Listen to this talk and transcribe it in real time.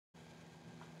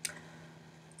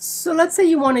So let's say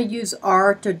you want to use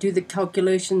R to do the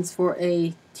calculations for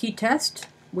a t-test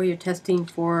where you're testing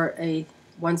for a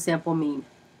one sample mean.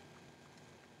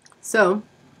 So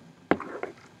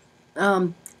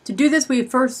to do this we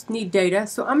first need data.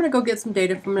 So I'm going to go get some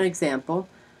data from an example.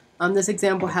 This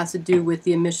example has to do with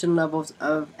the emission levels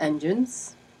of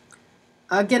engines.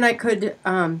 Again, I could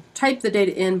type the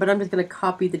data in, but I'm just going to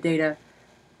copy the data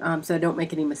so I don't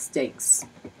make any mistakes.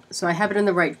 So I have it in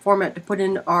the right format to put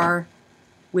in R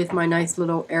with my nice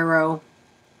little arrow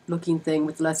looking thing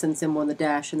with less than symbol in the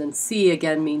dash, and then C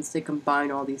again means to combine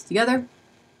all these together.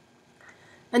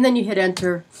 And then you hit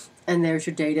enter and there's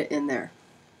your data in there.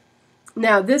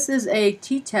 Now this is a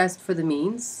t-test for the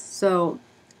means. So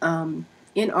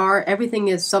in R everything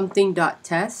is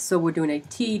something.test, so we're doing a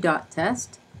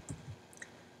t.test.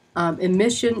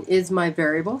 Emission is my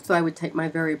variable, so I would type my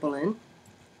variable in.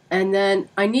 And then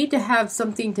I need to have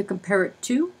something to compare it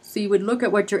to. So you would look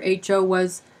at what your HO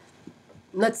was.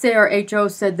 Let's say our HO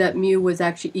said that mu was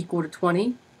actually equal to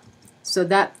 20. So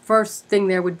that first thing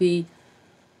there would be,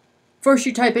 first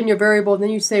you type in your variable, then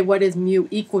you say what is mu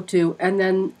equal to, and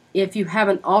then if you have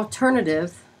an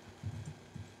alternative,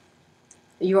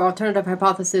 your alternative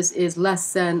hypothesis is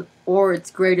less than or it's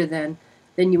greater than,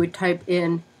 then you would type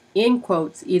in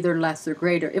quotes either less or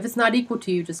greater. If it's not equal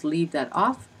to, you just leave that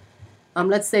off.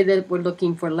 Let's say that we're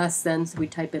looking for less than, so we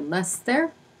type in less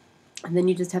there, and then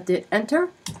you just have to hit enter,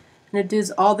 and it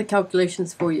does all the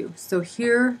calculations for you. So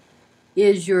here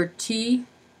is your T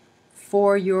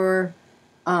for your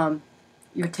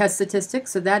test statistic.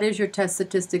 So that is your test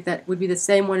statistic. That would be the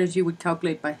same one as you would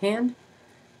calculate by hand.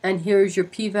 And here's your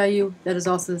p-value. That is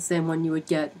also the same one you would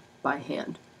get by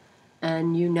hand.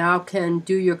 And you now can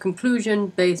do your conclusion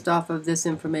based off of this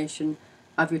information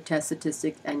of your test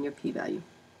statistic and your p-value.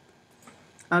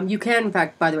 You can, in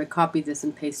fact, by the way, copy this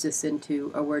and paste this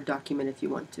into a Word document if you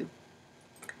want to.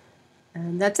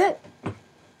 And that's it.